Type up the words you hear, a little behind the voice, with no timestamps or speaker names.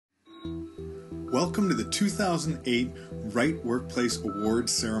Welcome to the 2008 Right Workplace Awards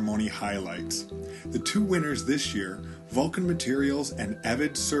Ceremony highlights. The two winners this year, Vulcan Materials and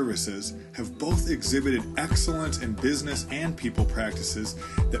Evid Services, have both exhibited excellence in business and people practices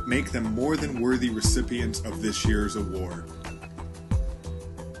that make them more than worthy recipients of this year's award.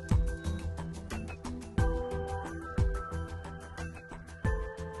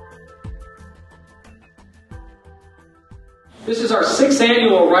 This is our 6th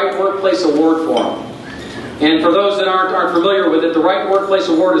annual Right Workplace Award Forum. And for those that aren't familiar with it, the Right Workplace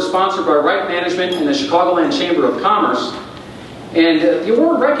Award is sponsored by Right Management and the Chicagoland Chamber of Commerce. And the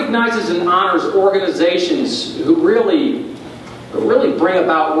award recognizes and honors organizations who really bring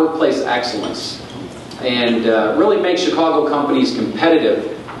about workplace excellence and really make Chicago companies competitive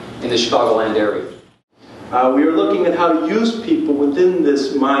in the Chicagoland area. We are looking at how to use people within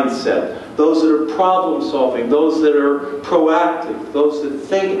this mindset. Those that are problem solving, those that are proactive, those that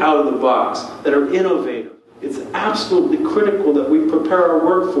think out of the box, that are innovative. It's absolutely critical that we prepare our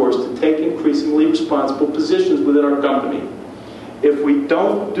workforce to take increasingly responsible positions within our company. If we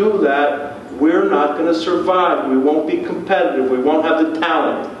don't do that, we're not going to survive. We won't be competitive. We won't have the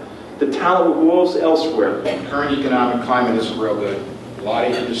talent. The talent will go elsewhere. The current economic climate isn't real good. A lot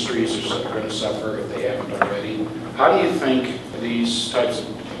of industries are going to suffer if they haven't already. How do you think these types of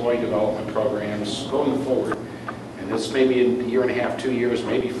employee development programs going forward, and this may be a year and a half, 2 years,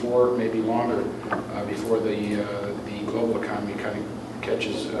 maybe 4, maybe longer, before the global economy kind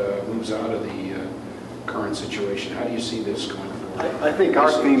of moves out of the current situation. How do you see this going forward? I think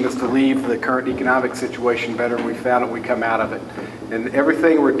our theme is to leave the current economic situation better than we found it when we come out of it. And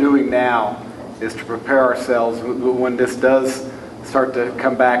everything we're doing now is to prepare ourselves when this does start to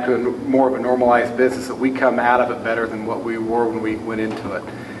come back to more of a normalized business, that we come out of it better than what we were when we went into it.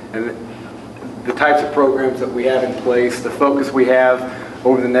 And the types of programs that we have in place, the focus we have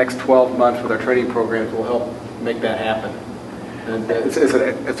over the next 12 months with our training programs will help make that happen. And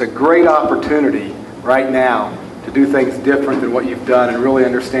it's a great opportunity right now to do things different than what you've done and really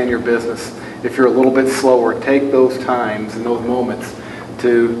understand your business. If you're a little bit slower, take those times and those moments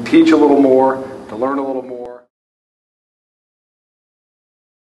to teach a little more, to learn a little more.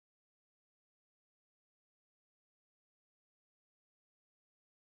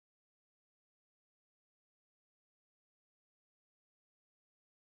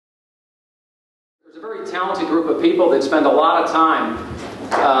 There's a very talented group of people that spend a lot of time,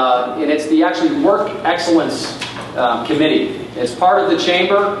 and it's the actually Work Excellence Committee. It's part of the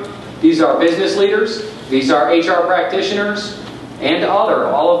Chamber. These are business leaders, these are HR practitioners, and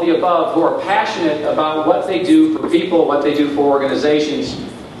all of the above, who are passionate about what they do for people, what they do for organizations,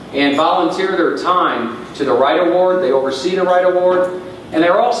 and volunteer their time to the Right Award. They oversee the Right Award, and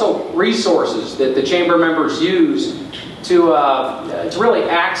they're also resources that the Chamber members use to really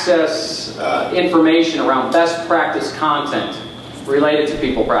access information around best practice content related to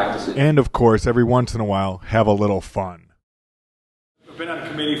people practices. And of course, every once in a while, have a little fun. I've been on a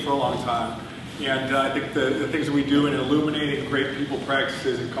committee for a long time, and I think the things that we do in illuminating great people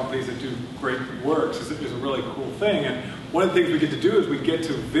practices and companies that do great work is a really cool thing. And one of the things we get to do is we get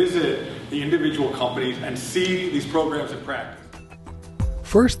to visit the individual companies and see these programs in practice.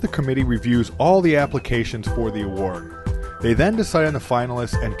 First, the committee reviews all the applications for the award. They then decide on the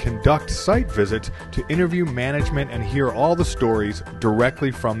finalists and conduct site visits to interview management and hear all the stories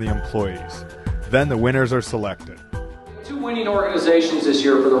directly from the employees. Then the winners are selected. 2 winning organizations this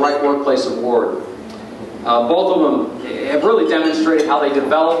year for the Right Workplace Award. Both of them have really demonstrated how they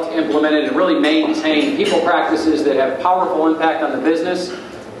developed, implemented, and really maintained people practices that have powerful impact on the business,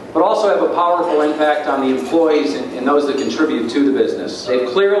 but also have a powerful impact on the employees and those that contribute to the business. They've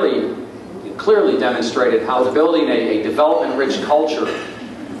clearly demonstrated how building a development-rich culture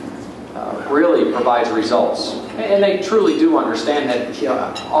really provides results. And they truly do understand that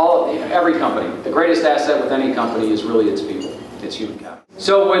every company, the greatest asset with any company is really its people, its human capital.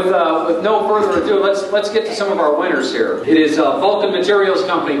 So with no further ado, let's get to some of our winners here. It is Vulcan Materials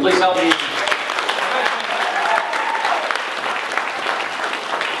Company. Please help me.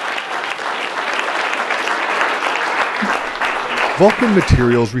 Vulcan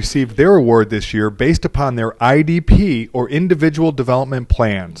Materials received their award this year based upon their IDP, or Individual Development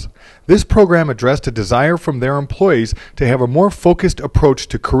Plans. This program addressed a desire from their employees to have a more focused approach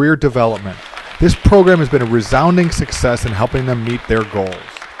to career development. This program has been a resounding success in helping them meet their goals.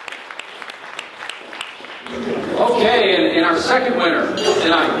 Okay, and our second winner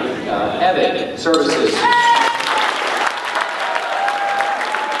tonight, Evid Services.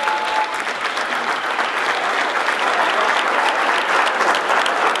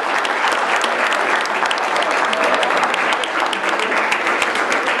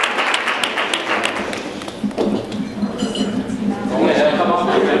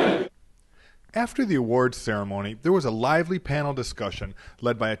 After the awards ceremony, there was a lively panel discussion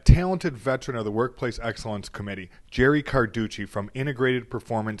led by a talented veteran of the Workplace Excellence Committee, Jerry Carducci from Integrated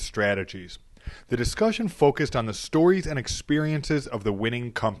Performance Strategies. The discussion focused on the stories and experiences of the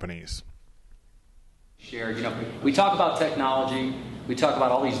winning companies. Shared, we talk about technology, we talk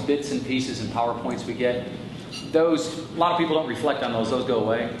about all these bits and pieces and PowerPoints we get. Those, a lot of people don't reflect on those go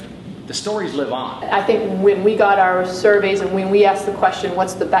away. The stories live on. I think when we got our surveys and when we asked the question,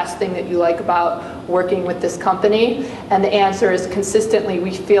 what's the best thing that you like about working with this company? And the answer is consistently,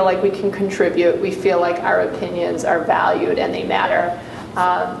 we feel like we can contribute, we feel like our opinions are valued and they matter.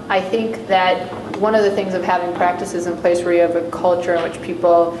 I think that one of the things of having practices in place where you have a culture in which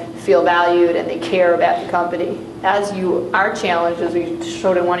people feel valued and they care about the company. As you are challenged, as we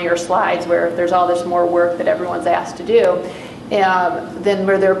showed in one of your slides, where there's all this more work that everyone's asked to do, then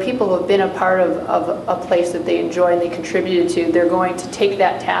where there are people who have been a part of a place that they enjoy and they contributed to, they're going to take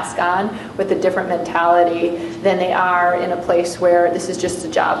that task on with a different mentality than they are in a place where this is just a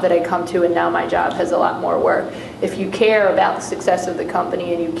job that I come to and now my job has a lot more work. If you care about the success of the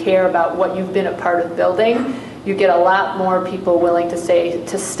company and you care about what you've been a part of building, you get a lot more people willing to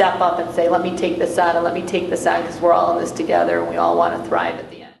step up and say, let me take this on and let me take this on because we're all in this together and we all want to thrive at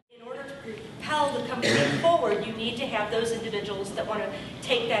the end. In order to propel the company forward, you need to have those individuals that want to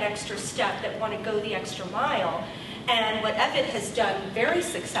take that extra step, that want to go the extra mile. And what EVIT has done very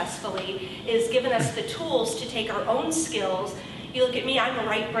successfully is given us the tools to take our own skills. You look at me, I'm a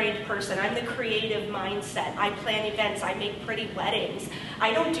right-brained person. I'm the creative mindset. I plan events. I make pretty weddings.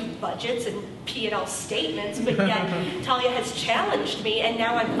 I don't do budgets and P&L statements, but yet Talia has challenged me, and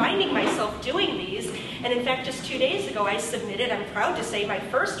now I'm finding myself doing these. And in fact, just 2 days ago, I submitted, I'm proud to say, my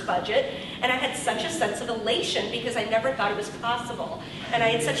first budget, and I had such a sense of elation because I never thought it was possible. And I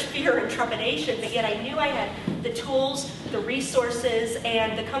had such fear and trepidation, but yet I knew I had the tools, the resources,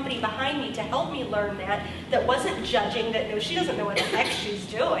 and the company behind me to help me learn that wasn't judging, that no, she doesn't know what the heck she's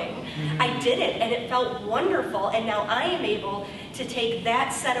doing. I did it, and it felt wonderful, and now I am able to take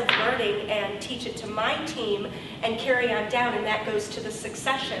that set of learning and teach it to my team and carry on down, and that goes to the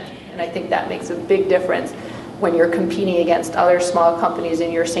succession. And I think that makes a big difference when you're competing against other small companies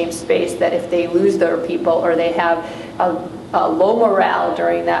in your same space, that if they lose their people or they have a low morale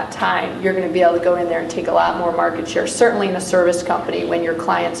during that time, you're going to be able to go in there and take a lot more market share, certainly in a service company when your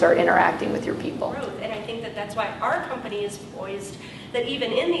clients are interacting with your people. And I think that that's why our company is poised, that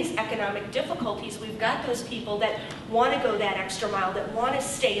even in these economic difficulties, we've got those people that want to go that extra mile, that want to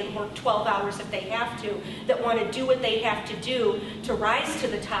stay and work 12 hours if they have to, that want to do what they have to do to rise to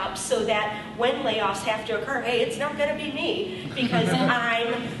the top so that when layoffs have to occur, hey, it's not going to be me because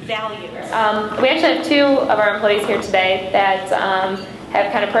I'm valued. We actually have 2 of our employees here today that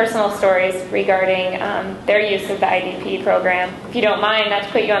have kind of personal stories regarding their use of the IDP program. If you don't mind, not to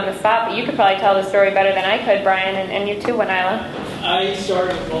put you on the spot, but you could probably tell the story better than I could, Brian, and you too, Wanila. I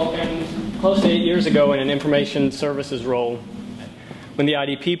started Vulcan close to 8 years ago in an information services role. When the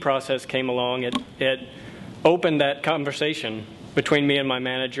IDP process came along, it opened that conversation between me and my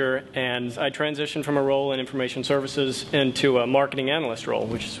manager, and I transitioned from a role in information services into a marketing analyst role,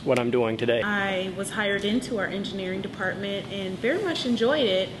 which is what I'm doing today. I was hired into our engineering department and very much enjoyed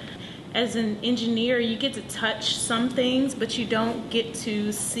it. As an engineer, you get to touch some things, but you don't get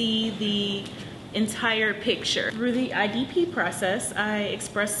to see the entire picture. Through the IDP process, I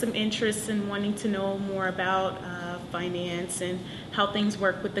expressed some interest in wanting to know more about finance and how things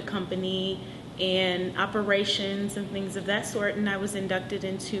work with the company and operations and things of that sort, and I was inducted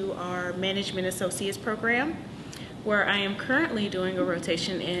into our Management Associates program, where I am currently doing a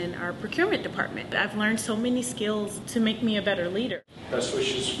rotation in our procurement department. I've learned so many skills to make me a better leader. Best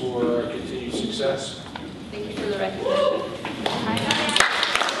wishes for continued success. Thank you for the recognition.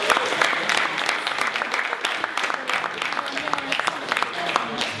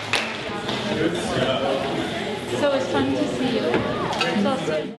 So it's fun to see you. So soon.